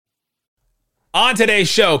On today's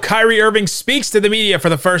show, Kyrie Irving speaks to the media for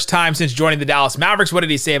the first time since joining the Dallas Mavericks. What did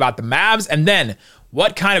he say about the Mavs? And then,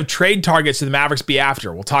 what kind of trade targets should the Mavericks be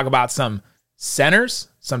after? We'll talk about some centers,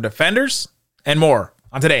 some defenders, and more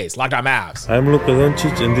on today's Locked On Mavs. I'm Luka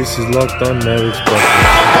Doncic, and this is Locked On Mavericks.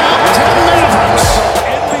 Mavericks are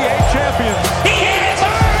NBA champions. He hit it!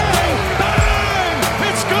 Bang!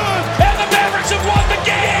 It's good! And the Mavericks have won the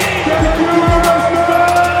game!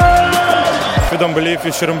 If you don't believe,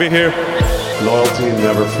 you shouldn't be here. Loyalty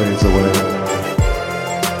never fades away.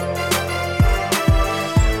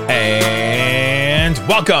 And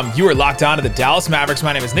welcome. You are locked on to the Dallas Mavericks.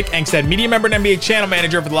 My name is Nick Engstead, media member and NBA channel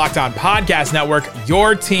manager for the Locked On Podcast Network.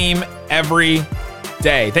 Your team every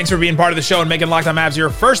day. Thanks for being part of the show and making Locked On Mavs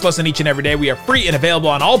your first listen each and every day. We are free and available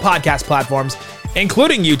on all podcast platforms,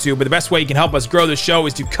 including YouTube. But the best way you can help us grow the show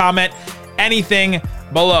is to comment anything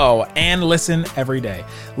below and listen every day.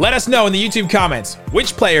 Let us know in the YouTube comments,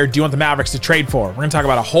 which player do you want the Mavericks to trade for? We're going to talk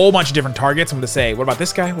about a whole bunch of different targets. I'm going to say, what about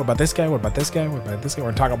this guy? What about this guy? What about this guy? What about this guy? We're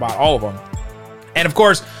going to talk about all of them. And of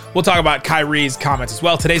course, we'll talk about Kyrie's comments as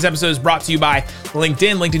well. Today's episode is brought to you by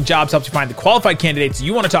LinkedIn. LinkedIn Jobs helps you find the qualified candidates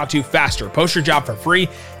you want to talk to faster. Post your job for free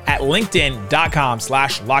at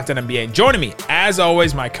linkedin.com/LockedOnNBA. And joining me, as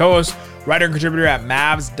always, my co-host, writer and contributor at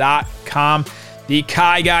Mavs.com, the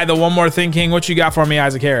Kai guy, the one more thing king. What you got for me,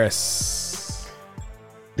 Isaac Harris?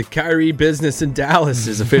 The Kyrie business in Dallas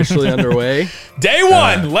is officially underway. Day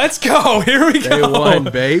one. Let's go. Here we Day go. one,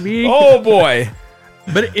 baby. Oh, boy.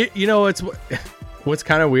 But, what's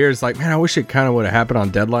kind of weird is like, man, I wish it kind of would have happened on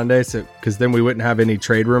deadline day, because then we wouldn't have any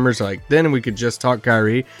trade rumors. Like, then we could just talk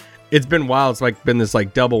Kyrie. It's been wild. It's like been this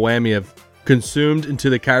like double whammy of consumed into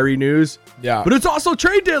the Kyrie news. Yeah. But it's also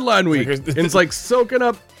trade deadline week. And it's like soaking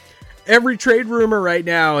up every trade rumor right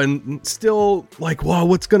now, and still like, wow,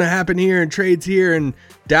 what's going to happen here, and trades here, and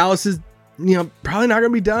Dallas is, probably not going to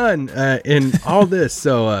be done in all this.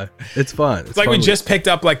 So it's fun. It's like we just picked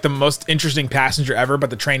up like the most interesting passenger ever, but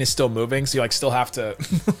the train is still moving. So you like still have to,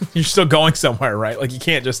 you're still going somewhere, right? Like you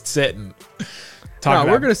can't just sit and talk.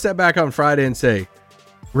 No, we're going to sit back on Friday and say,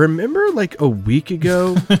 remember like a week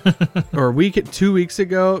ago or 2 weeks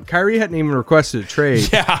ago, Kyrie hadn't even requested a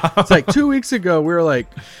trade. Yeah. It's like 2 weeks ago, we were like,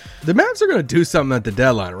 the Mavs are going to do something at the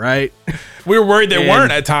deadline, right? We were worried they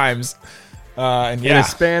weren't at times. And yeah. In a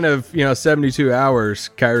span of 72 hours,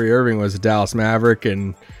 Kyrie Irving was a Dallas Maverick,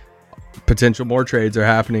 and potential more trades are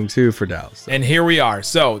happening too for Dallas. And here we are.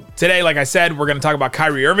 So today, like I said, we're going to talk about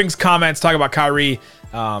Kyrie Irving's comments, talk about Kyrie,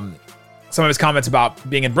 some of his comments about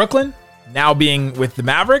being in Brooklyn, now being with the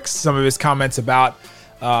Mavericks, some of his comments about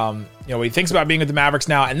what he thinks about being with the Mavericks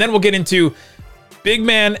now, and then we'll get into big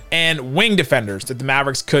man and wing defenders that the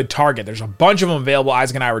Mavericks could target. There's a bunch of them available.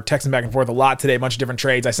 Isaac and I were texting back and forth a lot today, a bunch of different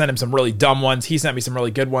trades. I sent him some really dumb ones. He sent me some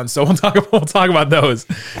really good ones. So we'll talk about those.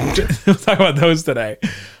 We'll talk about those today.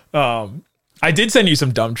 I did send you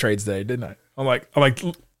some dumb trades today, didn't I? I'm like,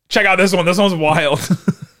 check out this one. This one's wild.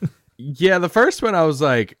 Yeah, the first one I was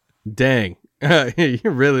like, dang, you're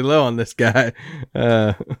really low on this guy.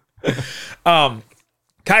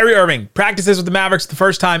 Kyrie Irving practices with the Mavericks the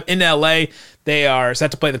first time in LA. They are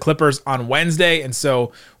set to play the Clippers on Wednesday. And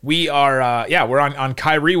so we are, we're on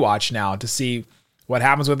Kyrie watch now to see what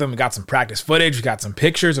happens with him. We got some practice footage. We got some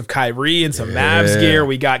pictures of Kyrie and some Mavs gear.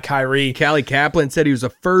 We got Kyrie. Callie Kaplan said he was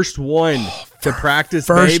the first one to practice,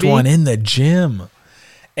 First baby. one in the gym.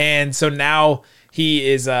 And so now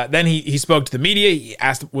he is, then he spoke to the media. He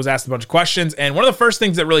was asked a bunch of questions. And one of the first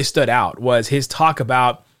things that really stood out was his talk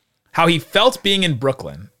about how he felt being in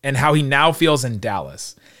Brooklyn and how he now feels in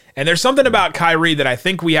Dallas. And there's something about Kyrie that I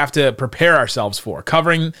think we have to prepare ourselves for,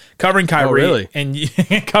 covering Kyrie and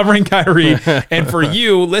covering Kyrie, and for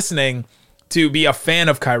you listening to be a fan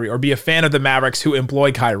of Kyrie or be a fan of the Mavericks who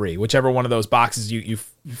employ Kyrie, whichever one of those boxes you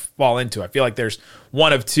fall into. I feel like there's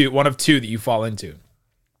one of two that you fall into.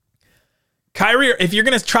 Kyrie, if you're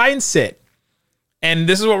going to try and sit, and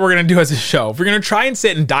this is what we're going to do as a show. If we're going to try and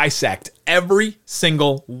sit and dissect every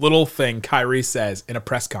single little thing Kyrie says in a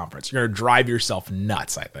press conference, you're going to drive yourself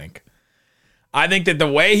nuts, I think. I think that the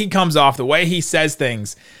way he comes off, the way he says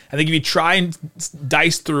things, I think if you try and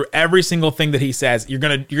dice through every single thing that he says, you're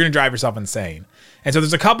going to drive yourself insane. And so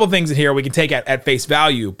there's a couple of things in here we can take at face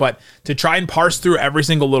value, but to try and parse through every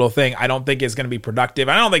single little thing, I don't think is going to be productive.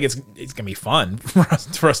 I don't think it's going to be fun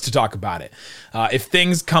for us to talk about it. If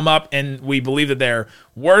things come up and we believe that they're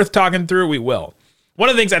worth talking through, we will. One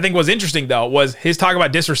of the things I think was interesting, though, was his talk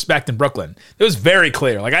about disrespect in Brooklyn. It was very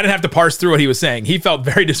clear. Like, I didn't have to parse through what he was saying. He felt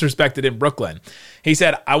very disrespected in Brooklyn. He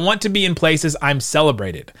said, I want to be in places I'm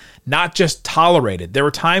celebrated, not just tolerated. There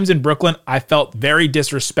were times in Brooklyn I felt very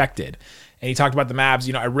disrespected. And he talked about the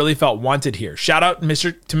Mavs. I really felt wanted here. Shout out to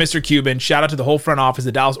Mr. Cuban. Shout out to the whole front office,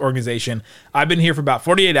 the Dallas organization. I've been here for about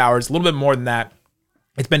 48 hours, a little bit more than that.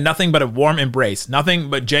 It's been nothing but a warm embrace, nothing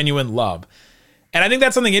but genuine love. And I think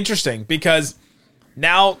that's something interesting because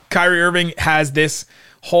now Kyrie Irving has this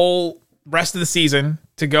whole rest of the season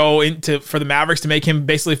to go into for the Mavericks to make him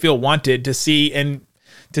basically feel wanted, to see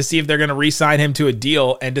if they're going to re-sign him to a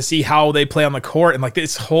deal and to see how they play on the court, and like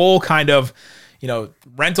this whole kind of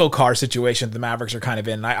rental car situation that the Mavericks are kind of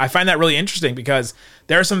in. And I find that really interesting because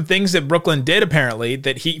there are some things that Brooklyn did apparently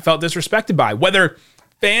that he felt disrespected by. Whether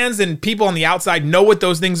fans and people on the outside know what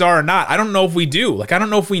those things are or not, I don't know if we do. Like, I don't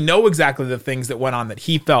know if we know exactly the things that went on that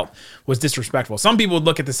he felt was disrespectful. Some people would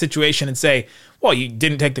look at the situation and say, well, you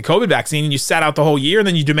didn't take the COVID vaccine and you sat out the whole year and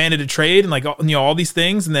then you demanded a trade and like, all these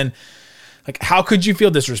things. And then like, how could you feel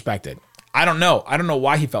disrespected? I don't know. I don't know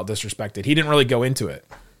why he felt disrespected. He didn't really go into it.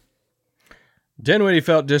 Dinwiddie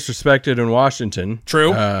felt disrespected in Washington.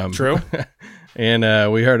 True.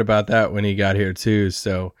 And we heard about that when he got here too.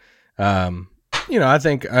 So, I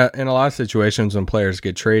think in a lot of situations when players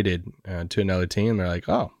get traded to another team, they're like,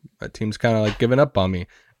 oh, that team's kind of like giving up on me.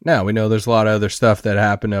 Now, we know there's a lot of other stuff that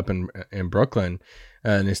happened up in Brooklyn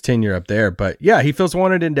in his tenure up there. But, yeah, he feels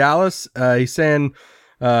wanted in Dallas. He's saying,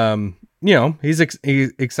 he's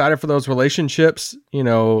excited for those relationships,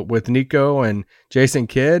 with Nico and Jason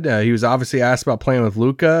Kidd. He was obviously asked about playing with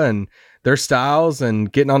Luka and their styles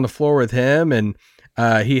and getting on the floor with him. And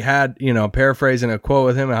he had, paraphrasing a quote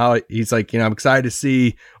with him, how he's like, I'm excited to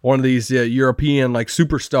see one of these European like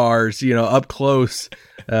superstars, up close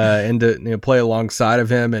and to play alongside of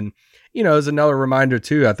him. And, as another reminder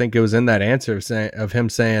too, I think it was in that answer of him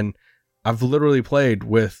saying, I've literally played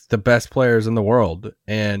with the best players in the world.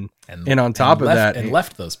 And on top of that, and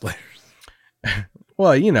left those players.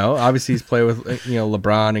 Well, obviously he's played with,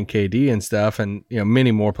 LeBron and KD and stuff and,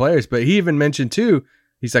 many more players, but he even mentioned too,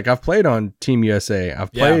 he's like, I've played on Team USA.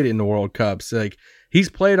 I've played in the World Cups. Like, he's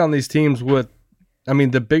played on these teams with,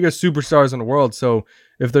 the biggest superstars in the world. So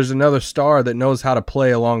if there's another star that knows how to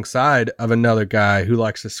play alongside of another guy who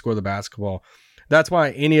likes to score the basketball, that's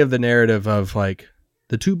why any of the narrative of like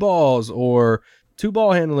the two balls or two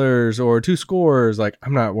ball handlers or two scorers, like,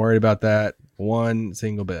 I'm not worried about that one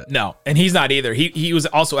single bit. No, and he's not either. He was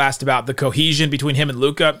also asked about the cohesion between him and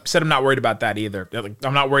Luka. Said I'm not worried about that either.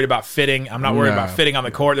 I'm not worried about fitting. I'm not worried about fitting on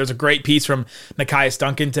the court. There's a great piece from Nekias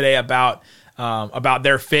Duncan today about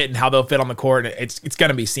their fit and how they'll fit on the court. It's going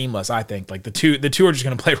to be seamless, I think. Like the two are just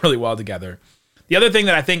going to play really well together. The other thing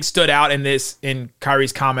that I think stood out in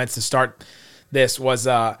Kyrie's comments to start this was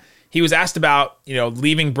he was asked about,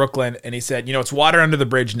 leaving Brooklyn, and he said, it's water under the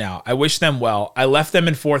bridge now. I wish them well. I left them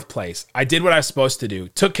in 4th place. I did what I was supposed to do,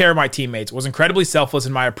 took care of my teammates, was incredibly selfless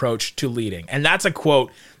in my approach to leading. And that's a quote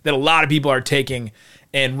that a lot of people are taking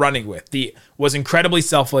and running with. Was incredibly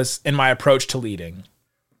selfless in my approach to leading.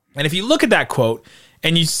 And if you look at that quote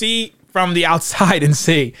and you see from the outside and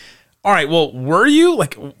say, all right, well, were you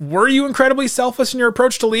incredibly selfless in your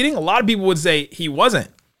approach to leading? A lot of people would say he wasn't.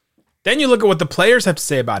 Then you look at what the players have to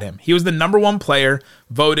say about him. He was the number 1 player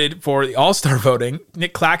voted for the All-Star voting.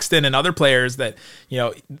 Nick Claxton and other players that,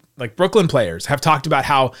 like Brooklyn players have talked about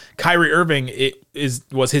how Kyrie Irving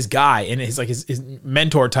was his guy and his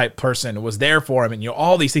mentor type person, was there for him. And,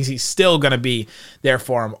 all these things, he's still going to be there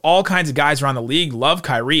for him. All kinds of guys around the league love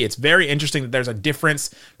Kyrie. It's very interesting that there's a difference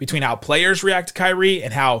between how players react to Kyrie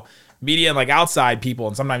and how media and like outside people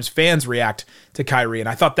and sometimes fans react to Kyrie. And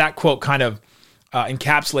I thought that quote kind of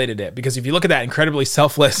encapsulated it, because if you look at that, incredibly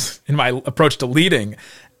selfless in my approach to leading,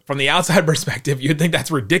 from the outside perspective, you'd think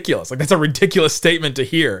that's ridiculous. Like, that's a ridiculous statement to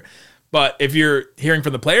hear. But if you're hearing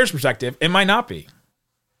from the player's perspective, it might not be.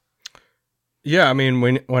 Yeah,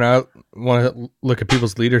 when I want to look at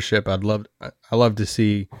people's leadership, I love to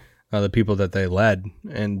see the people that they led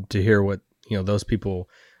and to hear what those people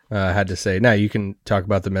had to say. Now, you can talk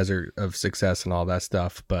about the measure of success and all that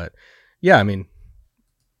stuff, but yeah,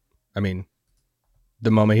 the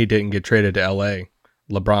moment he didn't get traded to LA,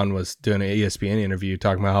 LeBron was doing an ESPN interview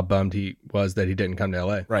talking about how bummed he was that he didn't come to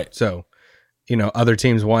LA. Right. So, other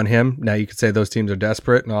teams want him. Now you could say those teams are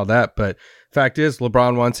desperate and all that, but fact is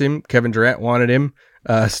LeBron wants him. Kevin Durant wanted him.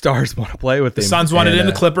 Stars want to play with him. The Suns wanted him.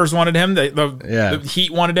 The Clippers wanted him. The Heat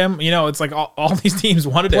wanted him. It's like all these teams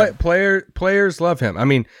wanted him. Players love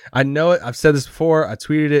him. I know it. I've said this before. I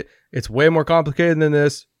tweeted it. It's way more complicated than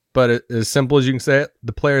this, but as simple as you can say it,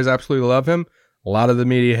 the players absolutely love him. A lot of the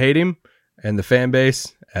media hate him, and the fan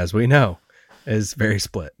base, as we know, is very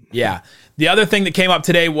split. Yeah. The other thing that came up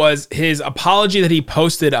today was his apology that he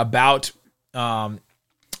posted about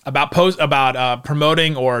about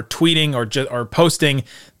promoting or tweeting or posting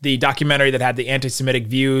the documentary that had the anti-Semitic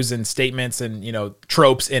views and statements and, you know,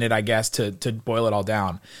 tropes in it, I guess, to boil it all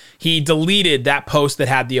down. He deleted that post that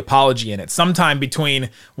had the apology in it sometime between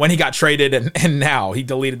when he got traded and now. He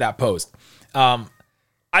deleted that post.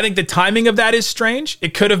 I think the timing of that is strange.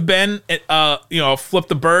 It could have been, flip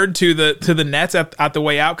the bird to the Nets at the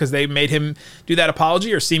way out because they made him do that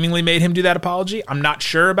apology or seemingly made him do that apology. I'm not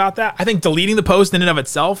sure about that. I think deleting the post in and of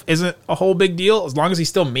itself isn't a whole big deal as long as he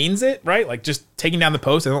still means it, right? Like just taking down the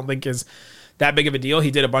post, I don't think is that big of a deal. He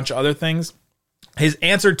did a bunch of other things. His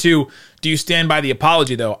answer to, do you stand by the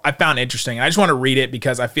apology, though, I found interesting. I just want to read it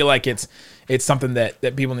because I feel like it's something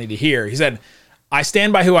that people need to hear. He said, I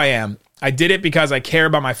stand by who I am. I did it because I care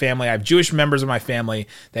about my family. I have Jewish members of my family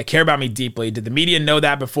that care about me deeply. Did the media know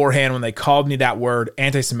that beforehand when they called me that word,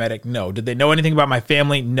 anti-Semitic? No. Did they know anything about my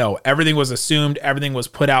family? No. Everything was assumed. Everything was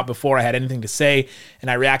put out before I had anything to say,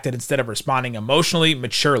 and I reacted instead of responding emotionally,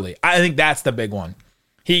 maturely. I think that's the big one.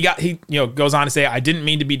 He goes on to say, I didn't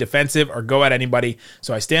mean to be defensive or go at anybody,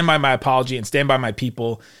 so I stand by my apology and stand by my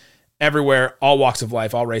people everywhere, all walks of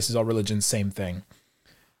life, all races, all religions, same thing.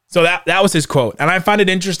 So that was his quote. And I find it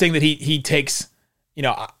interesting that he takes,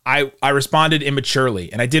 I responded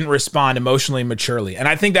immaturely and I didn't respond emotionally maturely. And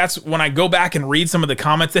I think that's when I go back and read some of the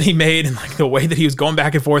comments that he made and like the way that he was going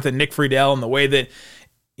back and forth at Nick Friedel and the way that,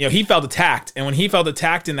 he felt attacked. And when he felt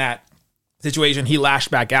attacked in that situation, he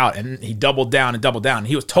lashed back out and he doubled down and doubled down.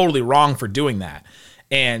 He was totally wrong for doing that.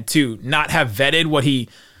 And to not have vetted what he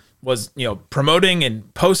was, promoting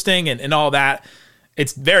and posting and all that,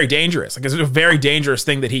 it's very dangerous. Like it's a very dangerous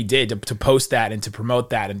thing that he did to post that and to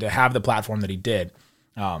promote that and to have the platform that he did.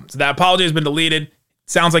 So that apology has been deleted.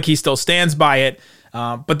 Sounds like he still stands by it.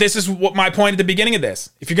 But this is what my point at the beginning of this.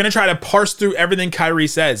 If you're going to try to parse through everything Kyrie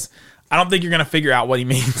says, I don't think you're going to figure out what he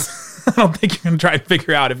means. I don't think you're going to try to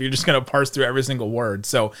figure out if you're just going to parse through every single word.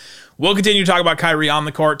 So we'll continue to talk about Kyrie on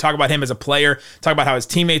the court, talk about him as a player, talk about how his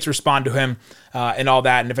teammates respond to him and all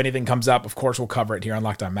that. And if anything comes up, of course, we'll cover it here on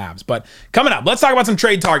Locked On Mavs. But coming up, let's talk about some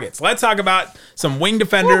trade targets. Let's talk about some wing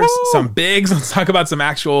defenders, some bigs. Let's talk about some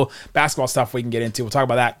actual basketball stuff we can get into. We'll talk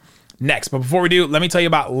about that next. But before we do, let me tell you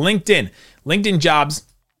about LinkedIn. LinkedIn Jobs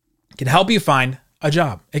can help you find a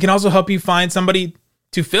job. It can also help you find somebody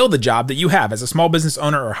to fill the job that you have as a small business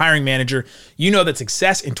owner or hiring manager. You know that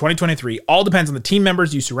success in 2023 all depends on the team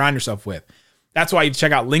members you surround yourself with. That's why you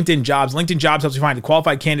check out LinkedIn Jobs. LinkedIn Jobs helps you find the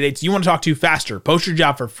qualified candidates you want to talk to faster. Post your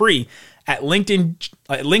job for free at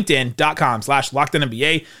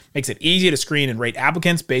LinkedIn.com/LockedOnNBA. Makes it easy to screen and rate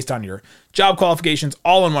applicants based on your job qualifications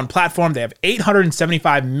all in one platform. They have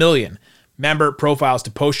 875 million member profiles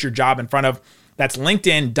to post your job in front of. That's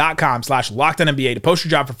LinkedIn.com/LockedOnNBA to post your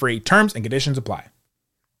job for free. Terms and conditions apply.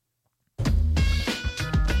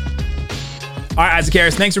 All right, Isaac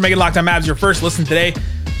Harris, thanks for making Locked On Mavs your first listen today.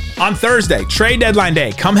 On Thursday, trade deadline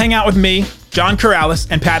day, come hang out with me, John Corrales,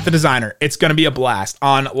 and Pat the Designer. It's going to be a blast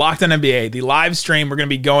on Locked On NBA, the live stream. We're going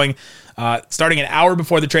to be going starting an hour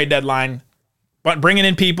before the trade deadline, but bringing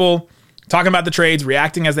in people, talking about the trades,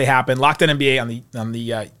 reacting as they happen. Locked On NBA on the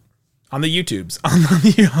YouTubes, on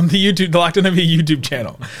the YouTube, the Locked On NBA YouTube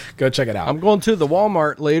channel. Go check it out. I'm going to the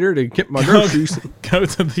Walmart later to get my groceries. Go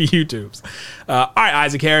to the YouTubes. All right,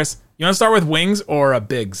 Isaac Harris. You want to start with wings or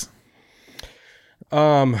bigs?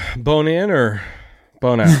 Bone in or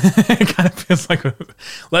bone out? It kind of feels like.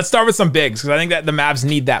 Let's start with some bigs because I think that the Mavs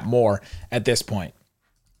need that more at this point.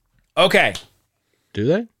 Okay. Do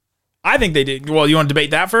they? I think they do. Well, you want to debate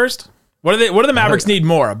that first? What do the Mavericks need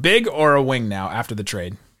more? A big or a wing now after the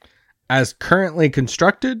trade? As currently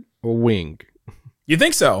constructed, a wing. You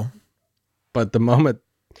think so? But the moment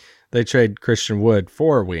they trade Christian Wood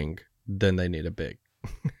for a wing, then they need a big.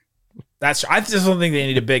 I just don't think they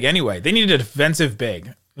need a big anyway. They need a defensive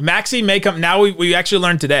big. Maxey may come. Now we actually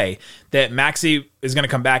learned today that Maxey is going to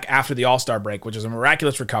come back after the All-Star break, which is a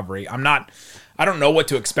miraculous recovery. I don't know what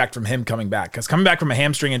to expect from him coming back because coming back from a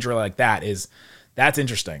hamstring injury like that's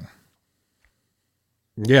interesting.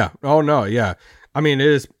 Yeah. Oh no. Yeah. I mean, it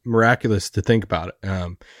is miraculous to think about it.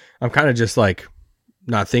 I'm kind of just like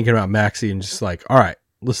not thinking about Maxey and just like, all right,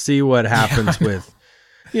 let's see what happens with,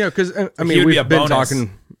 because I mean, we've been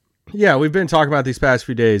talking. Yeah, we've been talking about these past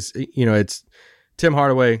few days. It's Tim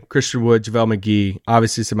Hardaway, Christian Wood, JaVale McGee.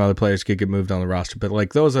 Obviously, some other players could get moved on the roster, but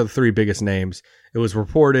like those are the three biggest names. It was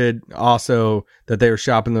reported also that they were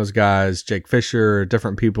shopping those guys, Jake Fisher,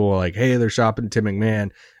 different people were like, hey, they're shopping Tim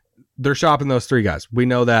McMahon. They're shopping those three guys. We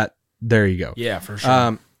know that. There you go. Yeah, for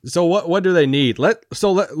sure. So what do they need?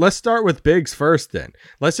 Let's start with bigs first then.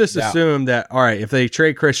 Let's just assume that, all right, if they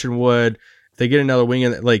trade Christian Wood, if they get another wing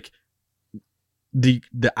in, like the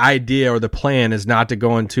idea or the plan is not to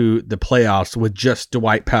go into the playoffs with just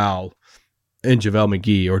Dwight Powell and JaVale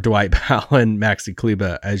McGee, or Dwight Powell and Maxi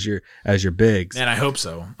Kleber as your bigs. And I hope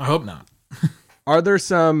so. I hope not. Are there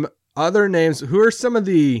some other names? Who are some of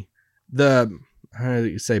the I don't know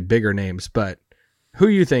you say bigger names, but who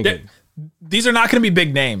are you thinking? These are not going to be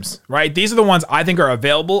big names, right? These are the ones I think are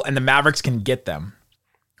available, and the Mavericks can get them,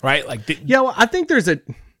 right? Like, well, I think there's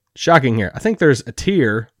shocking here. I think there's a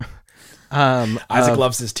tier. Isaac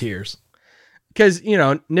loves his tiers. Because,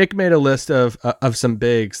 Nick made a list of some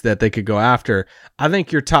bigs that they could go after. I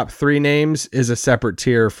think your top 3 names is a separate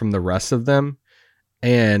tier from the rest of them.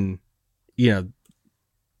 And, they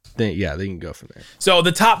can go from there. So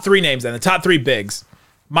the top 3 names then, the top 3 bigs,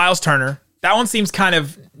 Miles Turner. That one seems kind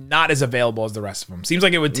of not as available as the rest of them. Seems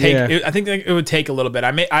like it would take, I think it would take a little bit.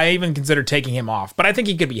 I even considered taking him off, but I think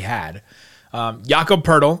he could be had. Jakob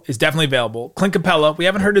Poeltl is definitely available. Clint Capella, we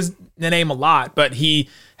haven't heard his name a lot, but he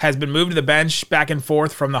has been moved to the bench back and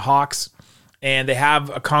forth from the Hawks, and they have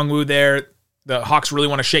a Kongwu there. The Hawks really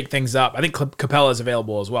want to shake things up. I think Capella is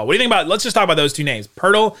available as well. What do you think about? Let's just talk about those 2 names,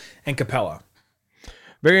 Poeltl and Capella.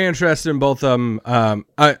 Very interested in both of them.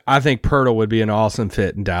 I think Poeltl would be an awesome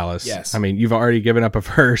fit in Dallas. Yes. I mean, you've already given up a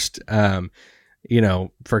first.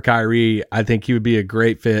 For Kyrie, I think he would be a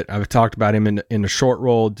great fit. I've talked about him in the short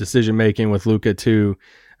roll decision making with Luka too.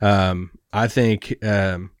 I think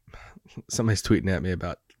somebody's tweeting at me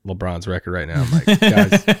about LeBron's record right now. I'm like,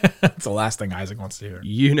 guys, that's the last thing Isaac wants to hear.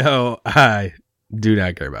 I do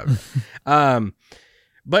not care about it.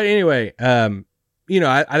 But anyway,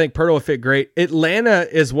 I think Poeltl will fit great. Atlanta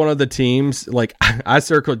is one of the teams, like I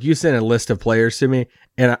circled, you sent a list of players to me,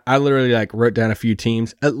 and I literally wrote down a few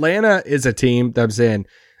teams. Atlanta is a team that I'm saying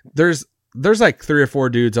there's like 3 or 4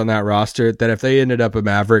 dudes on that roster that if they ended up a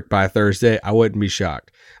Maverick by Thursday, I wouldn't be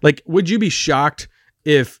shocked. Like, would you be shocked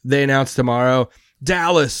if they announced tomorrow,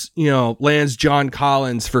 Dallas, lands John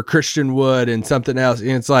Collins for Christian Wood and something else?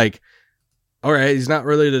 And it's like, all right, he's not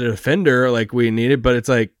really the defender like we needed, but it's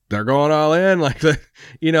like they're going all in,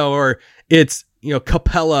 or it's,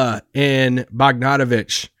 Capella and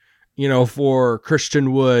Bogdanović, for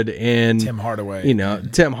Christian Wood and Tim Hardaway,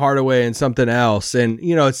 Tim Hardaway and something else. And,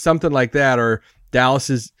 it's something like that. Or Dallas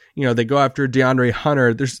is, they go after DeAndre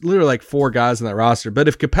Hunter. There's literally like 4 guys on that roster. But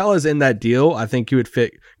if Capella's in that deal, I think he would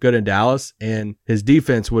fit good in Dallas, and his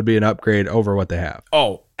defense would be an upgrade over what they have.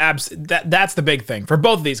 Oh, that's the big thing for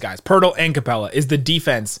both of these guys, Poeltl and Capella, is the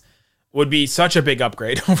defense would be such a big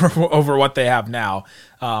upgrade over what they have now.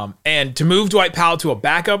 And to move Dwight Powell to a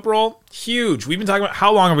backup role, huge. We've been talking about,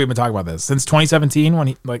 how long have we been talking about this? Since 2017, when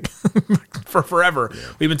he, for forever,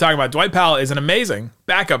 we've been talking about Dwight Powell is an amazing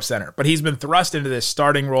backup center, but he's been thrust into this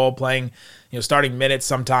starting role, playing, starting minutes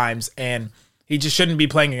sometimes, and he just shouldn't be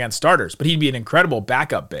playing against starters, but he'd be an incredible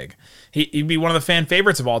backup big. He'd be one of the fan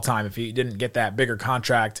favorites of all time if he didn't get that bigger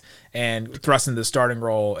contract and thrust into the starting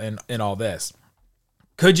role and all this.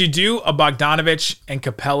 Could you do a Bogdanović and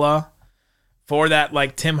Capella for that,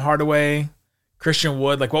 like Tim Hardaway, Christian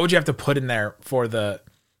Wood? Like, what would you have to put in there for the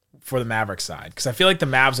Mavericks side? Because I feel like the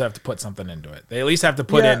Mavs have to put something into it. They at least have to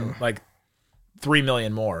put in like $3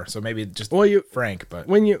 million more. So maybe just Frank. But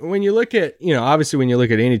when you look at, obviously when you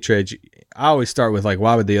look at any trade, I always start with like,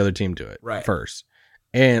 why would the other team do it first?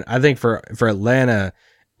 And I think for Atlanta,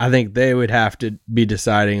 I think they would have to be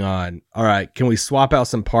deciding on, all right, can we swap out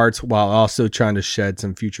some parts while also trying to shed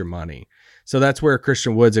some future money? So that's where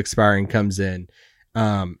Christian Wood's expiring comes in.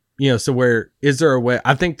 So where is there a way?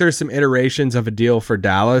 I think there's some iterations of a deal for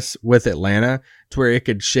Dallas with Atlanta to where it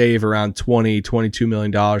could shave around $22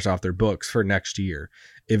 million off their books for next year.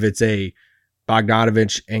 If it's a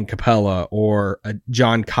Bogdanović and Capella, or a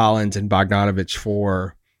John Collins and Bogdanović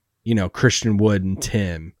for, Christian Wood and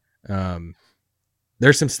Tim.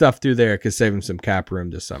 There's some stuff through there that could save him some cap room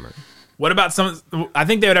this summer. What about I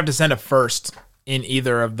think they would have to send a first in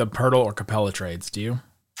either of the Poeltl or Capella trades. Do you?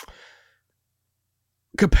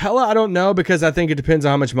 Capella, I don't know, because I think it depends on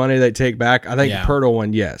how much money they take back. I think the Poeltl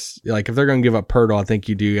one, yes. Like, if they're going to give up Poeltl, I think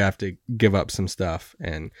you do have to give up some stuff.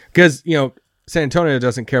 And because, San Antonio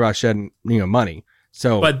doesn't care about shedding, money.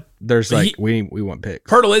 So but there's we want picks.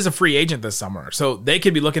 Poeltl is a free agent this summer, so they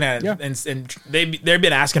could be looking at it, and they've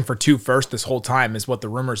been asking for 2 firsts this whole time, is what the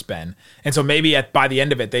rumor's been. And so maybe by the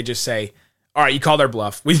end of it, they just say, all right, you called our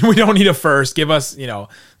bluff. We don't need a first. Give us,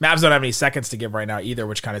 Mavs don't have any seconds to give right now either,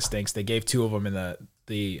 which kind of stinks. They gave 2 of them in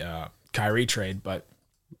the Kyrie trade, but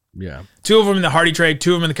 2 of them in the Hardy trade,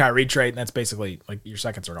 2 of them in the Kyrie trade, and that's basically like your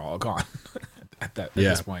seconds are all gone at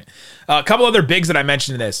this point. A couple other bigs that I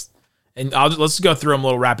mentioned in this. And let's go through them a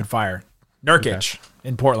little rapid fire. Nurkic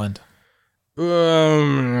in Portland. He's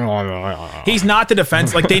not the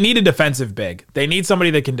defense. Like, they need a defensive big. They need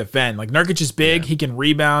somebody that can defend. Like, Nurkic is big. Yeah. He can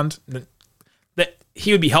rebound. That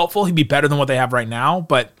he would be helpful. He'd be better than what they have right now,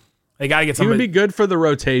 but they got to get somebody. He would be good for the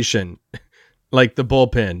rotation, like the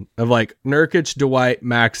bullpen of like Nurkic, Dwight,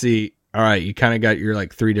 Maxey. All right, you kind of got your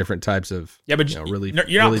like three different types of really.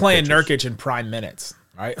 You're not playing pitchers. Nurkic in prime minutes,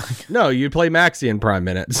 right? No, you play Maxey in prime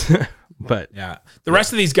minutes, but yeah, the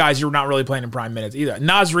rest of these guys you're not really playing in prime minutes either.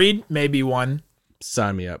 Naz Reid may be one.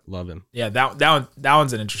 Sign me up, love him. Yeah, that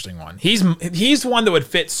one's an interesting one. He's one that would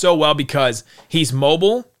fit so well because he's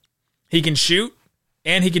mobile, he can shoot,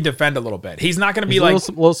 and he can defend a little bit. He's not going to be like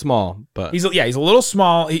a little small, but he's a little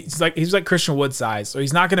small. He's like Christian Wood size, so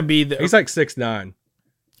he's not going to be the. He's like 6'9".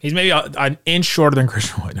 He's maybe an inch shorter than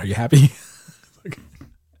Christian Wood. Are you happy?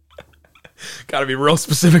 Got to be real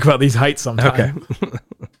specific about these heights sometimes. Okay.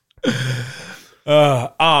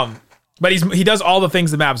 But he does all the things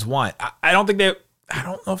the Mavs want. I don't know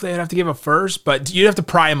if they'd have to give a first, but you'd have to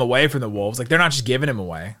pry him away from the Wolves. Like, they're not just giving him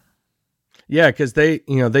away. Yeah, because they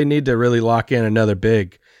need to really lock in another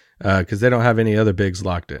big, because they don't have any other bigs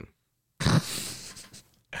locked in.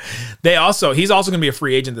 He's also going to be a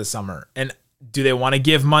free agent this summer, and do they want to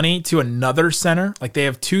give money to another center? Like, they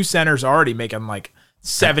have two centers already making like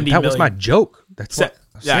 $70 million. That was my joke.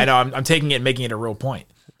 I know. I'm taking it and making it a real point.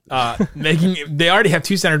 They already have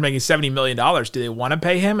two centers making $70 million. Do they want to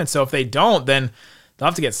pay him? And so if they don't, then they'll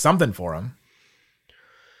have to get something for him.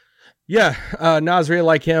 Yeah, Naz Reid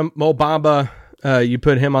like him. Mo Bamba, you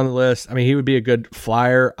put him on the list. I mean, he would be a good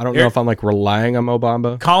flyer. I don't know if I'm like relying on Mo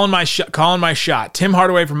Bamba. Calling my shot. Tim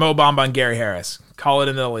Hardaway for Mo Bamba and Gary Harris. Call it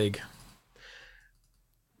into the league.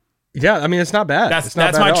 Yeah, I mean, it's not bad. That's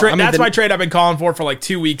my trade. That's my trade I've been calling for like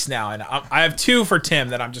 2 weeks now, and I have two for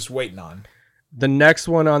Tim that I'm just waiting on. The next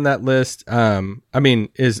one on that list, is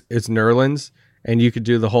Nerlens, and you could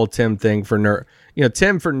do the whole Tim thing for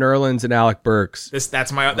Tim for Nerlens and Alec Burks.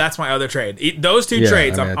 That's my other trade. Those two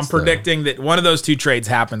trades, I'm predicting that one of those two trades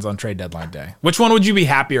happens on trade deadline day. Which one would you be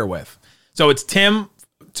happier with? So it's Tim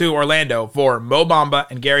to Orlando for Mo Bamba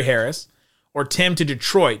and Gary Harris, or Tim to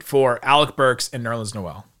Detroit for Alec Burks and Nerlens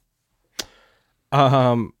Noel.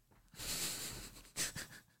 I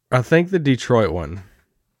think the Detroit one.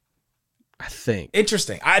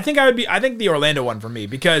 Interesting. I think the Orlando one for me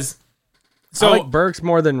because I like Burks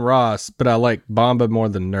more than Ross, but I like Bamba more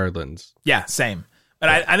than Nerlens. Yeah, same.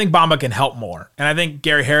 But I think Bamba can help more, and I think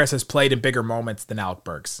Gary Harris has played in bigger moments than Alec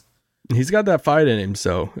Burks. He's got that fight in him,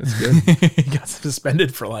 so it's good. He got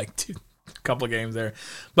suspended for like a couple of games there,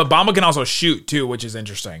 but Bamba can also shoot too, which is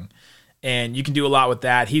interesting. And you can do a lot with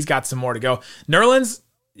that. He's got some more to go. Nerlens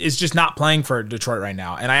is just not playing for Detroit right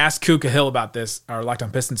now. And I asked Kuka Hill about this, our Locked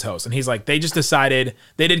On Pistons host, and he's like, they just decided,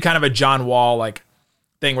 they did kind of a John Wall like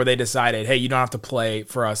thing where they decided, hey, you don't have to play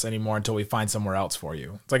for us anymore until we find somewhere else for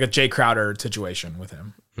you. It's like a Jay Crowder situation with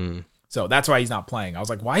him. So that's why he's not playing. I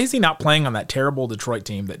was like, why is he not playing on that terrible Detroit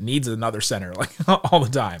team that needs another center like all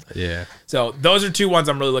the time? Yeah. So those are two ones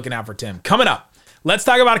I'm really looking at for Tim. Coming up, let's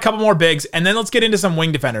talk about a couple more bigs, and then let's get into some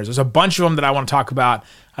wing defenders. There's a bunch of them that I want to talk about.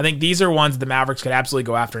 I think these are ones the Mavericks could absolutely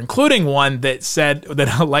go after, including one that said that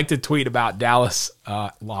I like to tweet about Dallas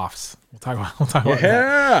Lofts. We'll talk about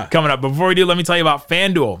that coming up. But before we do, let me tell you about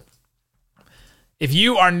FanDuel. If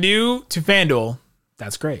you are new to FanDuel,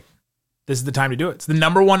 that's great. This is the time to do it. It's the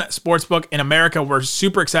number one sportsbook in America. We're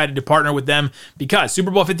super excited to partner with them because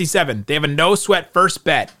Super Bowl 57, they have a no-sweat first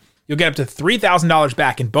bet. You'll get up to $3,000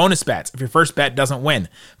 back in bonus bets if your first bet doesn't win.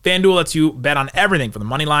 FanDuel lets you bet on everything from the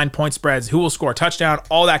money line, point spreads, who will score a touchdown,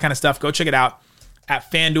 all that kind of stuff. Go check it out at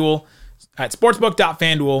FanDuel, at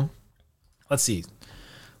sportsbook.fanduel. Let's see.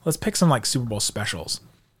 Let's pick some like Super Bowl specials.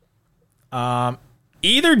 Either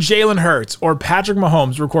Jalen Hurts or Patrick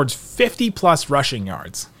Mahomes records 50-plus rushing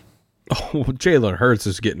yards. Oh, Jalen Hurts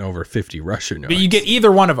is getting over 50 rushing yards. But you get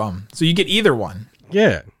either one of them. So you get either one.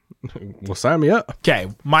 Yeah. Well, sign me up. Okay,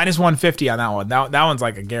 minus 150 on that one. That one's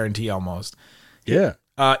like a guarantee almost. Yeah.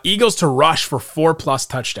 Eagles to rush for 4+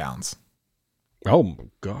 touchdowns. Oh my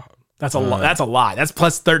god, that's a lot. That's a lot. That's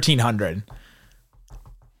plus 1,300.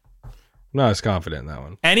 Not as confident in that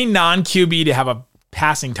one. Any non-QB to have a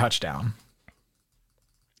passing touchdown.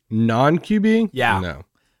 Non-QB? Yeah. No.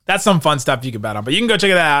 That's some fun stuff you can bet on. But you can go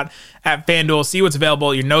check that out at FanDuel. See what's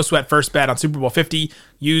available. Your no-sweat first bet on Super Bowl 50.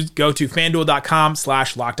 Go to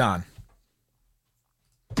FanDuel.com/lockedon.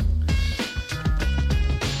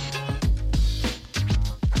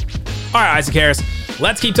 All right, Isaac Harris.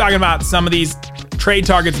 Let's keep talking about some of these trade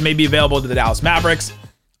targets that may be available to the Dallas Mavericks.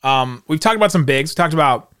 We've talked about some bigs. We talked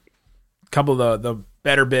about a couple of the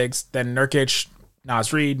better bigs than Nurkic,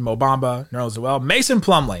 Naz Reid, Mo Bamba, Nerlens Noel, Mason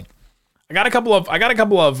Plumlee. I got a couple of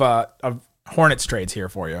Hornets trades here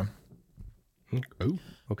for you. Oh,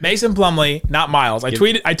 okay. Mason Plumlee, not Miles. I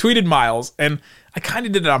tweeted Miles, and I kind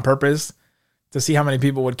of did it on purpose to see how many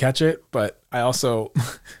people would catch it, but I also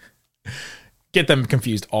get them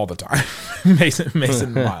confused all the time. Mason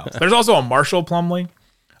and Miles. There's also a Marshall Plumlee.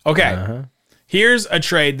 Okay. Here's a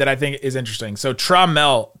trade that I think is interesting. So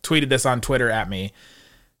Tramel tweeted this on Twitter at me.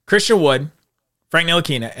 Christian Wood, Frank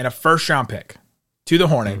Ntilikina, and a first-round pick to the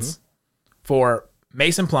Hornets for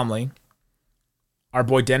Mason Plumlee, our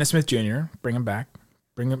boy Dennis Smith Jr., bring him back,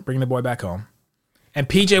 bring the boy back home, and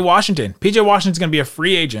PJ Washington. PJ Washington's going to be a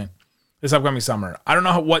free agent this upcoming summer. I don't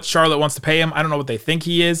know what Charlotte wants to pay him. I don't know what they think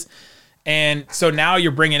he is. And so now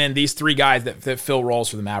you're bringing in these three guys that fill roles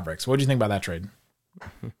for the Mavericks. What do you think about that trade?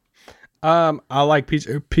 I like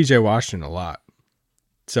PJ Washington a lot.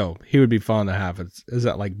 So he would be fun to have. Is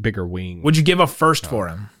that like bigger wing? Would you give a first for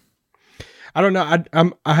him? I don't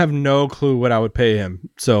know. I have no clue what I would pay him.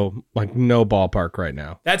 So like no ballpark right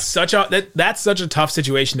now. That's such a tough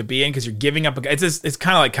situation to be in because you're giving up. It's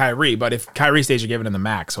kind of like Kyrie, but if Kyrie stays, you're giving him the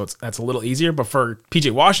max, so that's a little easier. But for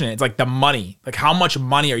PJ Washington, it's like the money. Like how much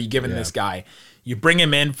money are you giving this guy? You bring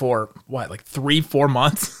him in for what, like 3-4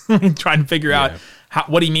 months, trying to figure out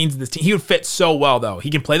what he means to this team. He would fit so well though. He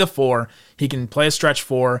can play the 4. He can play a stretch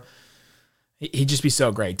 4. He'd just be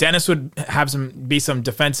so great. Dennis would have be some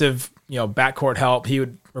defensive, backcourt help. He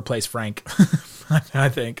would replace Frank, I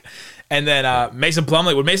think. And then Mason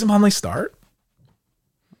Plumlee. Would Mason Plumlee start?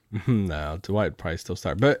 No, Dwight would probably still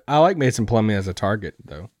start. But I like Mason Plumlee as a target,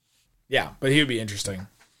 though. Yeah, but he would be interesting.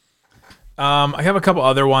 I have a couple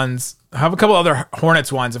other ones. I have a couple other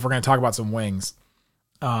Hornets ones if we're going to talk about some wings.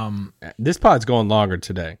 This pod's going longer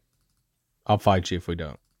today. I'll fight you if we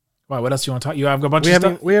don't. Why? What else do you want to talk? You have a bunch of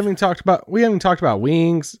stuff. We haven't talked about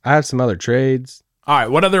wings. I have some other trades. All right.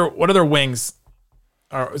 What other wings?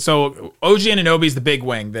 So OG Anunoby is the big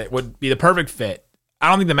wing that would be the perfect fit. I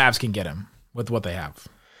don't think the Mavs can get him with what they have.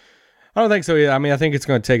 I don't think so either. I mean, I think it's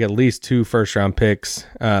going to take at least 2 first-round picks.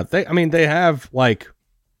 They have like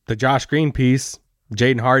the Josh Green piece,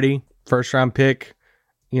 Jaden Hardy, first-round pick.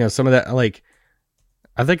 Some of that. Like,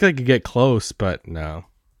 I think they could get close, but no,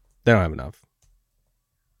 they don't have enough.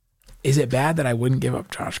 Is it bad that I wouldn't give up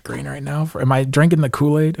Josh Green right now? Am I drinking the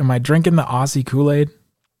Kool-Aid? Am I drinking the Aussie Kool-Aid?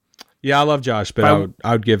 Yeah, I love Josh, but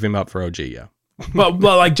I would give him up for OG. Yeah, but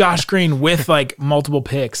like Josh Green with like multiple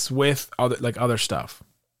picks with other stuff.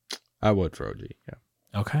 I would for OG.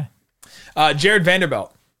 Yeah. Okay. Jared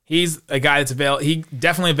Vanderbilt. He's a guy that's available. He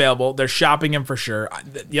definitely available. They're shopping him for sure.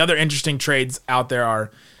 The other interesting trades out there are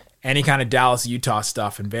any kind of Dallas, Utah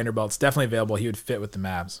stuff, and Vanderbilt's definitely available. He would fit with the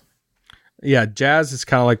Mavs. Yeah, Jazz is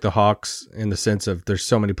kind of like the Hawks in the sense of there's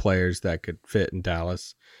so many players that could fit in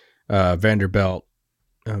Dallas. Vanderbilt,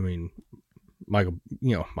 I mean, Michael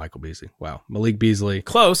Beasley. Wow, Malik Beasley.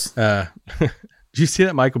 Close. Did you see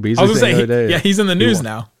that Michael Beasley thing the other day? Yeah, he's in the news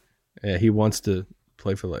now. Yeah, he wants to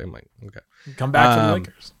play for the Lakers. I'm like, okay. Come back for the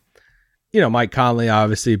Lakers. Mike Conley,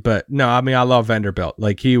 obviously, but no, I mean, I love Vanderbilt.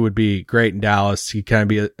 Like, he would be great in Dallas. He kind of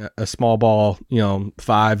be a small ball,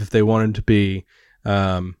 5 if they want him to be.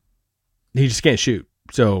 He just can't shoot,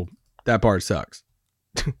 so that part sucks.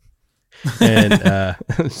 And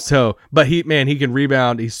but he can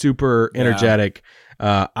rebound. He's super energetic.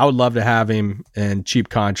 I would love to have him and cheap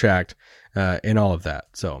contract and all of that.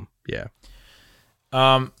 So yeah.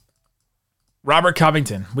 Robert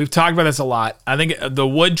Covington. We've talked about this a lot. I think the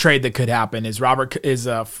Wood trade that could happen is to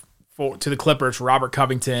the Clippers for Robert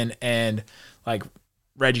Covington and like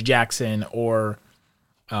Reggie Jackson or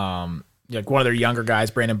like one of their younger guys,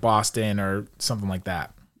 Brandon Boston or something like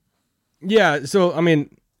that. Yeah. So, I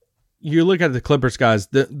mean, you look at the Clippers guys,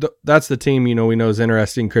 that's the team, we know is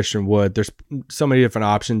interesting. Christian Wood. There's so many different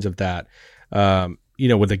options of that.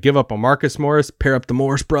 Would they give up on Marcus Morris, pair up the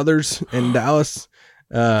Morris brothers in Dallas?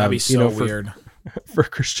 That'd be so weird for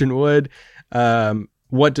Christian Wood.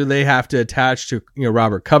 What do they have to attach to,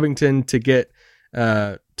 Robert Covington to get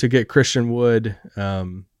Christian Wood?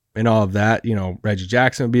 And all of that, Reggie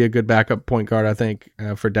Jackson would be a good backup point guard, I think,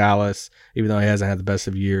 for Dallas, even though he hasn't had the best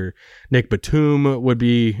of year. Nick Batum would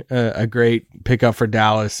be a great pickup for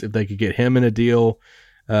Dallas if they could get him in a deal.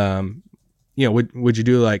 Would you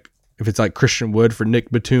do like if it's like Christian Wood for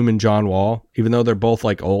Nick Batum and John Wall, even though they're both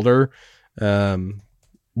like older?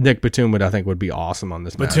 Nick Batum would be awesome on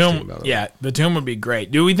this team. Batum would be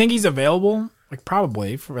great. Do we think he's available? Like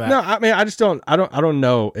probably for that. No, I mean I don't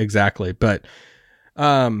know exactly, but.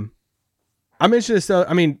 I mentioned this stuff.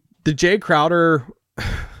 I mean, the Jay Crowder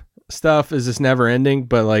stuff is just never ending,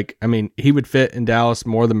 but like, I mean, he would fit in Dallas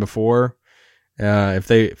more than before. If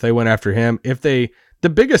they went after him, the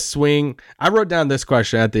biggest swing, I wrote down this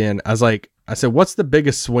question at the end. I said, what's the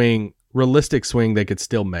biggest swing realistic swing they could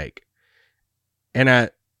still make. And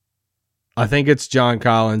I think it's John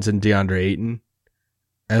Collins and DeAndre Ayton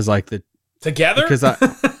as like the together. Because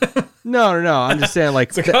no. I'm just saying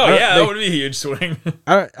like, that would be a huge swing.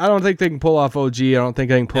 I don't think they can pull off OG. I don't think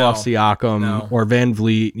they can pull off Siakam or Van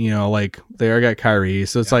Vliet. You know, like they already got Kyrie,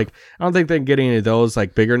 so it's like I don't think they can get any of those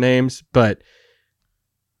like bigger names. But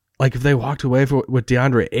like if they walked away with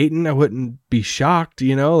DeAndre Ayton, I wouldn't be shocked.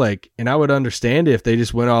 You know, like, and I would understand it if they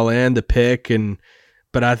just went all in the pick.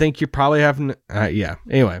 But I think you're probably having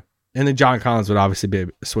anyway. And then John Collins would obviously be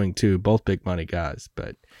a swing too, both big money guys.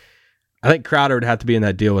 But I think Crowder would have to be in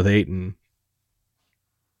that deal with Ayton.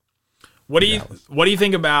 What do you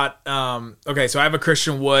think about? Okay, so I have a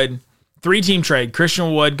Christian Wood 3-team trade.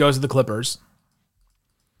 Christian Wood goes to the Clippers.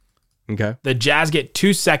 Okay. The Jazz get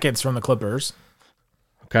 2 seconds from the Clippers.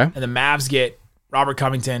 Okay. And the Mavs get Robert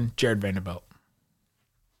Covington, Jared Vanderbilt.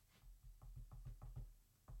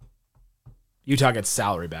 Utah gets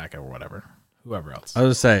salary back or whatever. Whoever else. I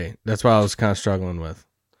was going to say, that's what I was kind of struggling with.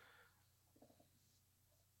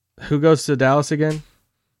 Who goes to Dallas again?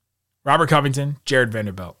 Robert Covington, Jared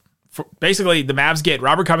Vanderbilt. Basically, the Mavs get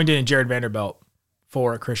Robert Covington and Jared Vanderbilt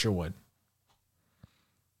for Christian Wood.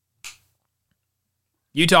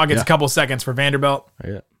 Utah gets a couple seconds for Vanderbilt.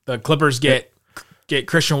 Yeah. The Clippers get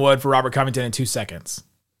Christian Wood for Robert Covington in 2 seconds.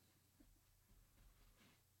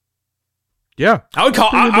 Yeah, I would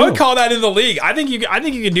call that in the league. I think you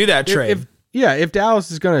can do that trade. If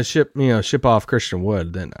Dallas is going to ship off Christian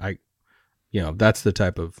Wood, then that's the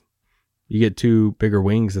type of, you get 2 bigger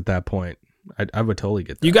wings at that point. I would totally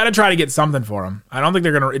get that. You got to try to get something for him. I don't think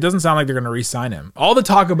they're going to, it doesn't sound like they're going to re-sign him. All the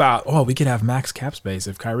talk about, we could have max cap space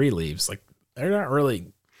if Kyrie leaves. Like, they're not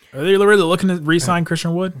really, are they really looking to re-sign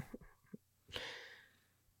Christian Wood?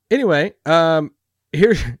 Anyway,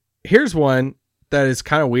 here's one that is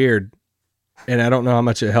kind of weird, and I don't know how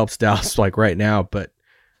much it helps Dallas like right now, but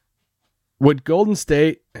would Golden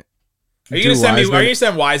State Are you going to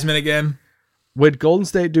send Wiseman again? Would Golden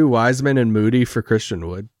State do Wiseman and Moody for Christian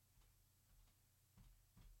Wood?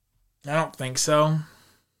 I don't think so.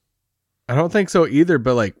 I don't think so either,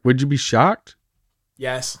 but like, would you be shocked?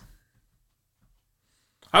 Yes.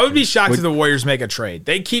 I would be shocked if the Warriors make a trade.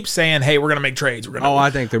 They keep saying, "Hey, we're going to make trades. I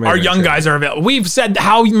think they're making our young guys are available." We've said,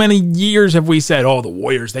 how many years have we said, "Oh, the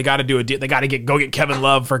Warriors, they got to do a deal. They got to go get Kevin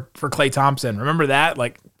Love for Klay Thompson." Remember that?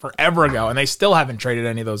 Like forever ago, and they still haven't traded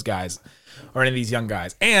any of those guys or any of these young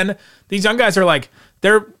guys. And these young guys are like,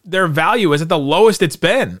 their value is at the lowest it's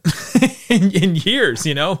been in years,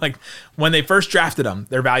 you know? Like when they first drafted them,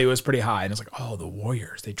 their value was pretty high. And it's like, the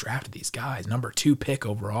Warriors, they drafted these guys, number 2 pick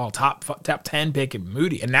overall, top 10 pick in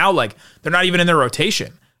Moody. And now like they're not even in their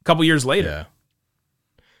rotation a couple years later.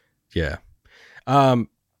 Yeah.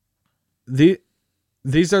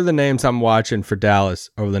 These are the names I'm watching for Dallas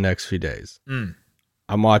over the next few days.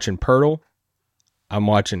 I'm watching Pirtle. I'm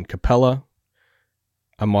watching Capella.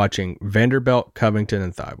 I'm watching Vanderbilt, Covington,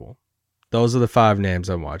 and Thibault. Those are the 5 names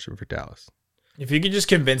I'm watching for Dallas. If you could just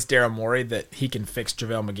convince Daryl Morey that he can fix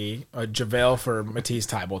JaVale McGee, a JaVale for Matisse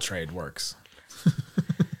Thybulle trade works.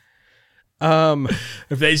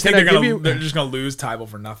 If they just think they're just going to lose Thybulle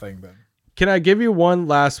for nothing, then. Can I give you one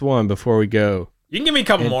last one before we go? You can give me a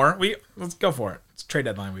couple more. Let's go for it. It's trade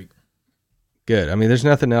deadline week. Good. I mean, there's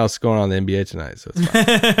nothing else going on in the NBA tonight, so it's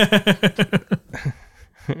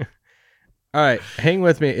fine. All right, hang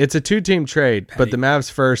with me. It's a 2-team trade, but the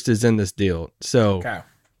Mavs first is in this deal. So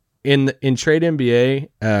in Trade NBA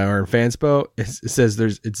or in Fanspo, it says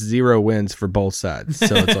it's 0 wins for both sides.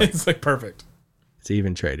 So it's like it's like perfect. It's an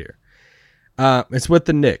even trade here. It's with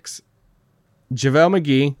the Knicks. JaVale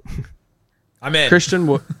McGee. I'm in.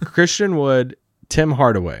 Christian Wood, Tim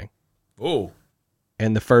Hardaway. Ooh.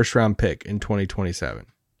 And the first round pick in 2027.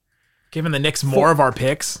 Giving the Knicks more of our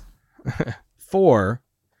picks. 4.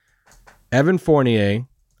 Evan Fournier,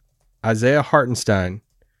 Isaiah Hartenstein,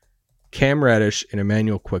 Cam Reddish, and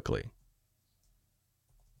Emmanuel Quickley.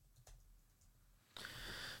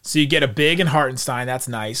 So you get a big in Hartenstein. That's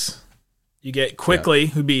nice. You get Quickley,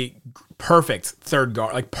 who'd be perfect third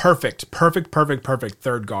guard. Like perfect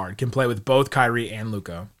third guard. Can play with both Kyrie and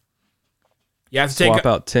Luka. You have to swap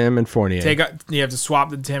out Tim and Fournier. You have to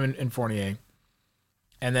swap the Tim and Fournier.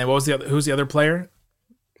 And then who's the other player?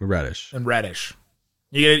 Reddish. And Reddish.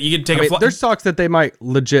 You get take there's talks that they might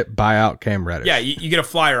legit buy out Cam Reddish. Yeah, you get a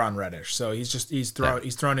flyer on Reddish, so he's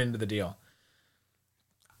thrown into the deal.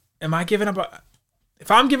 Am I giving up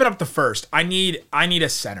if I'm giving up the first, I need a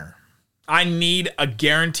center. I need a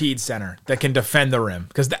guaranteed center that can defend the rim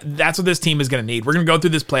because that's what this team is going to need. We're going to go through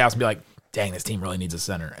this playoffs and be like, dang, this team really needs a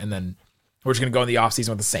center, and then we're just going to go in the offseason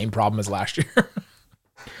with the same problem as last year.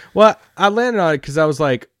 Well, I landed on it because I was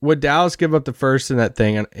like, would Dallas give up the first in that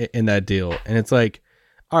thing in that deal? And it's like,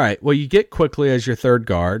 all right, well, you get Quickly as your third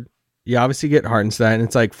guard. You obviously get Hartenstein. And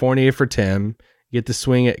it's like Fournier for Tim. You get the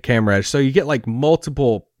swing at Cam Reddish. So you get like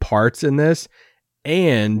multiple parts in this,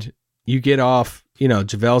 and you get off,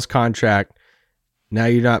 JaVale's contract. Now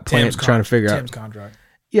you're not trying to figure out Tim's contract.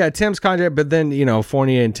 Yeah, Tim's contract, but then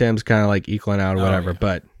Fournier and Tim's kind of like equaling out or whatever.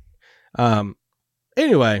 Yeah. But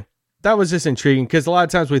anyway, that was just intriguing because a lot of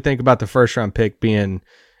times we think about the first round pick being,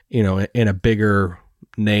 in a bigger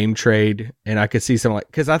name trade, and I could see some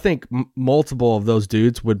because I think multiple of those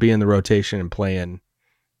dudes would be in the rotation and playing,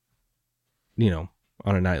 on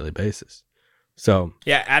a nightly basis. So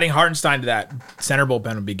yeah, adding Hartenstein to that center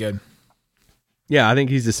bullpen would be good. Yeah, I think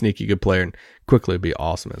he's a sneaky good player and Quickly would be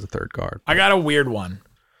awesome as a third guard. I got a weird one.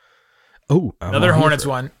 Oh, another Hornets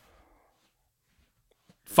one.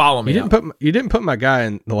 Follow me. You didn't put my guy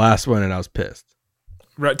in the last one, and I was pissed.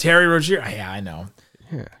 Terry Rozier. Yeah, I know.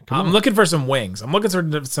 Yeah, I'm looking for some wings. I'm looking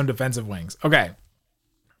for some defensive wings. Okay.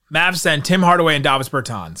 Mavs send Tim Hardaway and Davis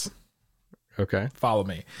Bertans. Okay. Follow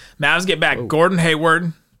me. Mavs get back Gordon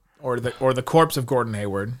Hayward or the corpse of Gordon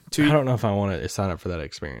Hayward. I don't know if I want to sign up for that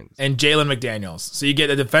experience. And Jalen McDaniels. So you get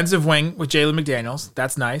a defensive wing with Jalen McDaniels.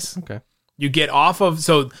 That's nice. Okay. You get off of,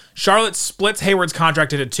 so Charlotte splits Hayward's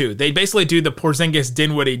contract into two. They basically do the Porzingis,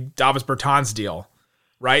 Dinwiddie, Davis Bertans deal,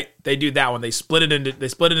 right? They do that one. They split it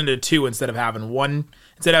into two instead of having one.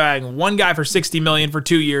 Instead of having one guy for $60 million for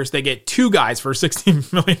 2 years, they get two guys for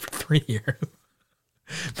 $60 million for 3 years,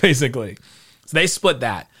 basically. So they split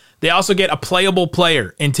that. They also get a playable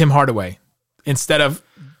player in Tim Hardaway instead of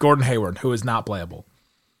Gordon Hayward, who is not playable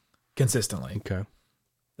consistently. Okay.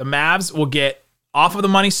 The Mavs will get off of the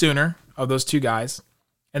money sooner of those two guys,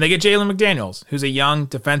 and they get Jalen McDaniels, who's a young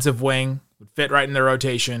defensive wing, would fit right in their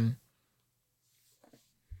rotation.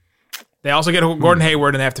 They also get Gordon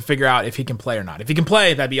Hayward, and they have to figure out if he can play or not. If he can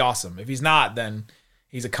play, that'd be awesome. If he's not, then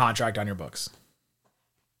he's a contract on your books.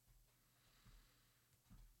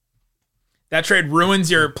 That trade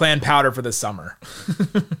ruins your planned powder for the summer.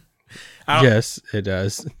 Yes, it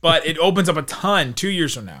does. But it opens up a ton 2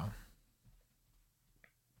 years from now.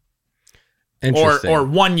 Interesting. Or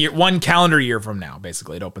 1 year, 1 calendar year from now,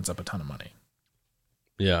 basically. It opens up a ton of money.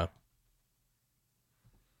 Yeah.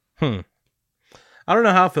 I don't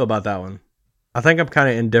know how I feel about that one. I think I'm kind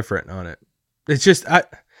of indifferent on it. It's just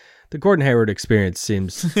the Gordon Hayward experience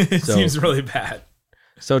seems seems really bad.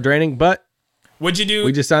 So draining, but we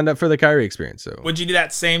just signed up for the Kyrie experience. So would you do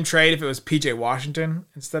that same trade if it was PJ Washington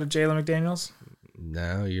instead of Jalen McDaniels?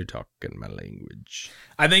 Now you're talking my language.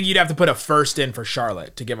 I think you'd have to put a first in for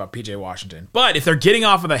Charlotte to give up PJ Washington. But if they're getting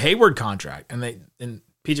off of the Hayward contract and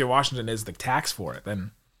PJ Washington is the tax for it,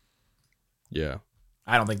 then yeah.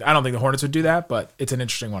 I don't think the Hornets would do that, but it's an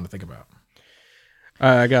interesting one to think about. All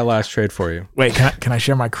right, I got a last trade for you. Wait, can I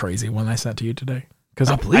share my crazy one I sent to you today? Because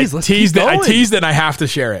I teased it and I have to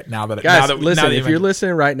share it now that guys, listen, if you're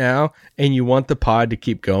listening right now and you want the pod to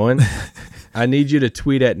keep going, I need you to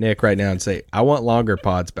tweet at Nick right now and say, I want longer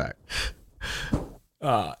pods back.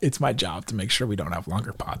 It's my job to make sure we don't have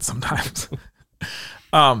longer pods sometimes.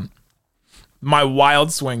 My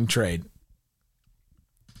wild swing trade.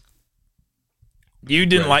 You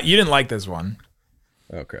didn't like this one.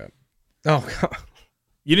 Oh crap. Oh God.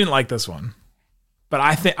 You didn't like this one. But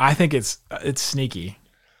I think it's sneaky.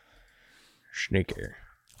 Sneaky.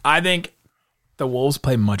 I think the Wolves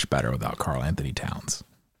play much better without Karl Anthony Towns.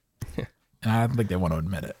 And I don't think they want to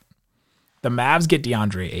admit it. The Mavs get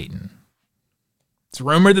DeAndre Ayton. It's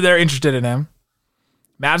rumored that they're interested in him.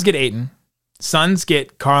 Mavs get Ayton. Suns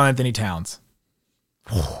get Karl Anthony Towns.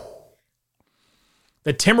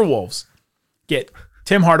 The Timberwolves get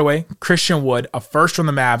Tim Hardaway, Christian Wood, a first from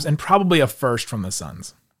the Mavs, and probably a first from the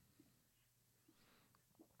Suns.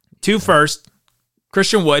 2 firsts,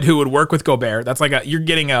 Christian Wood, who would work with Gobert. That's like you're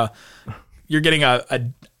getting a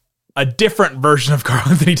different version of Karl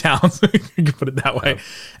Anthony Towns. You can put it that way.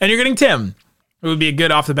 And you're getting Tim, who would be a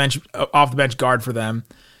good off the bench guard for them.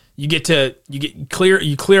 You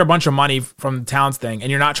clear a bunch of money from the Towns thing,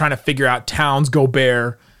 and you're not trying to figure out Towns,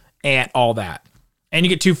 Gobert, and all that. And you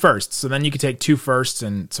get 2 firsts. So then you could take 2 firsts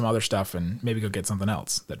and some other stuff and maybe go get something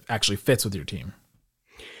else that actually fits with your team.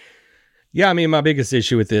 Yeah, I mean, my biggest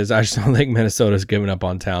issue with this, I just don't think Minnesota's giving up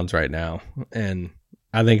on Towns right now. And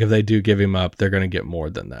I think if they do give him up, they're going to get more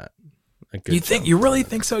than that. You really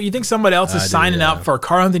think so? You think somebody else is signing up for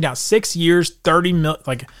Karl Anthony Towns 6 years, $30 million?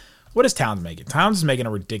 Like, what is Towns making? Towns is making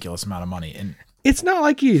a ridiculous amount of money. And it's not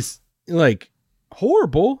like he's like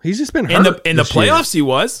horrible. He's just been hurt. In the playoffs, he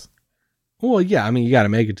was. Well, yeah, I mean, you got to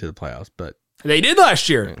make it to the playoffs, but they did last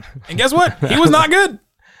year. And guess what? He was not good.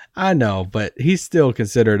 I know, but he's still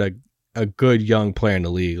considered a good young player in the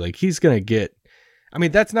league. Like he's going to get, I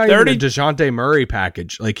mean, that's not even a DeJounte Murray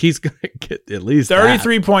package. Like he's going to get at least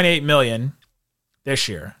 $33.8 million this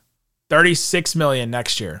year, $36 million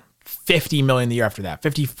next year, $50 million the year after that,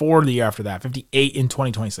 $54 the year after that, $58 in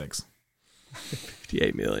 2026.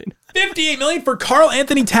 $58 million. $58 million for Karl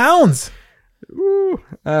Anthony Towns. Ooh,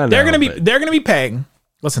 I know, they're gonna be paying.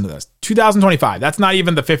 Listen to this. 2025. That's not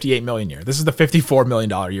even the $58 million year. This is the $54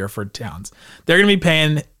 million year for Towns. They're gonna be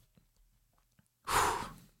paying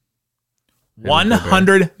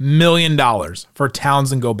 $100 million for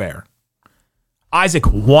Towns and Gobert. Isaac,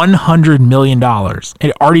 $100 million.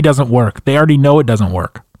 It already doesn't work. They already know it doesn't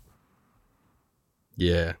work.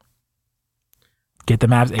 Yeah. Get the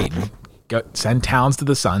Mavs 8. Go send Towns to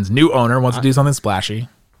the Suns. New owner wants to do something splashy.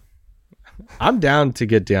 I'm down to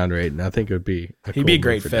get DeAndre Ayton. I think it would be he'd be a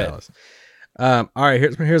great fit. Dallas. All right,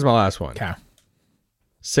 here's my last one. Okay.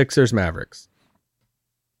 Sixers Mavericks.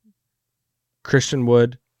 Christian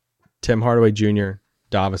Wood, Tim Hardaway Jr.,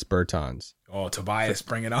 Davis Bertans. Oh, Tobias,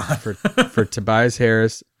 bring it on. For Tobias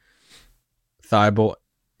Harris, Thibault,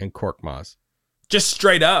 and Korkmaz. Just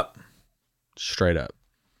straight up. Straight up.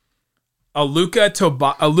 A Luka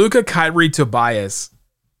Kyrie Tobias.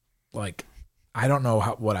 Like, I don't know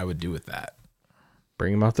what I would do with that.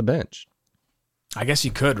 Bring him off the bench. I guess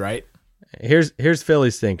you could, right? Here's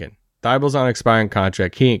Philly's thinking. Thibault's on an expiring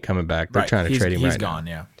contract. He ain't coming back. They're trying to trade him right now. He's gone,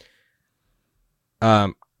 yeah.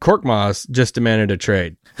 Korkmaz just demanded a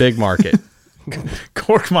trade. Big market.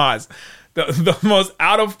 Korkmaz, the most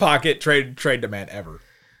out-of-pocket trade demand ever.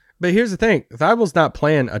 But here's the thing. Thibault's not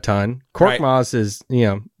playing a ton. Korkmaz is,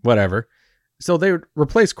 whatever. So they would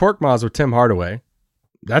replace Korkmaz with Tim Hardaway.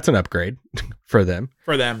 That's an upgrade for them.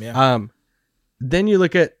 For them, yeah. Then you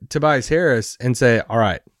look at Tobias Harris and say, all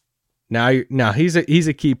right, now he's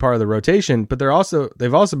a key part of the rotation, but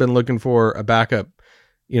they've also been looking for a backup,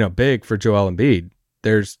 big for Joel Embiid.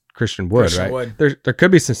 There's Christian Wood, right? There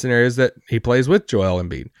could be some scenarios that he plays with Joel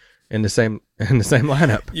Embiid in the same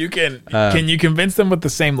lineup. Can you convince them with the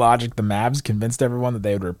same logic the Mavs convinced everyone that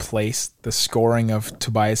they would replace the scoring of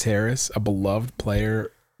Tobias Harris, a beloved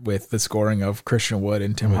player, with the scoring of Christian Wood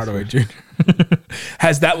and Tim Hardaway Jr.?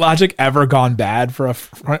 Has that logic ever gone bad for a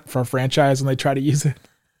franchise when they try to use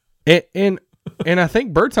it? And I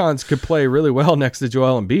think Bertans could play really well next to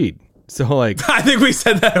Joel Embiid. So I think we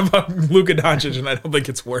said that about Luka Doncic, and I don't think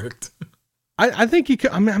it's worked. I think he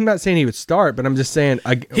could. I'm not saying he would start, but I'm just saying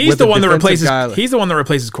he's the one that replaces. He's the one that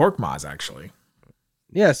replaces Korkmaz, actually.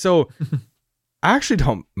 Yeah. So I actually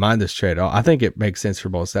don't mind this trade at all. I think it makes sense for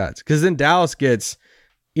both sides because then Dallas gets,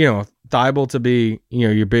 Thibault to be,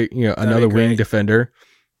 your big, another wing defender.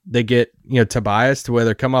 They get, Tobias to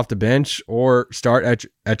whether come off the bench or start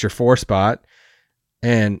at your 4 spot.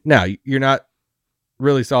 And now you're not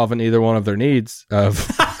really solving either one of their needs of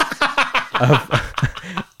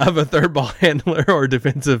a third ball handler or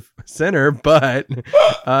defensive center, but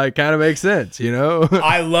it kind of makes sense,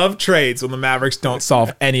 I love trades when the Mavericks don't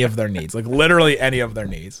solve any of their needs, like literally any of their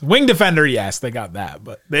needs. Wing defender, yes, they got that,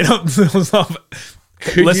 but they don't solve.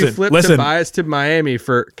 Could you flip Tobias to Miami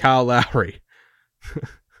for Kyle Lowry?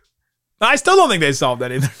 I still don't think they solved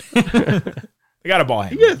that either. They got a ball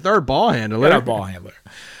handler. You get a third ball handler. They got a ball handler.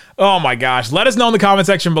 Oh my gosh. Let us know in the comment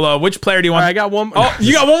section below. Which player do you want? I got one. Oh,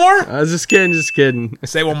 you got one more? I was just kidding.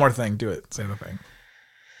 Say one more thing. Do it. Say the thing.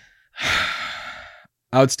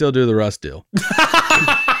 I would still do the Russ deal.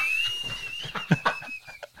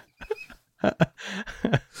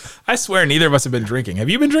 I swear neither of us have been drinking. Have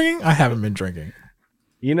you been drinking? I haven't been drinking.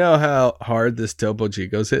 You know how hard this Topo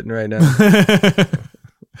Chico's hitting right now?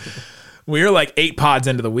 We're like 8 pods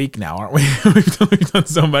into the week now, aren't we? We've done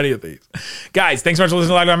so many of these. Guys, thanks so much for listening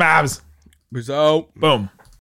to Locked On Mavs. Peace out. Boom.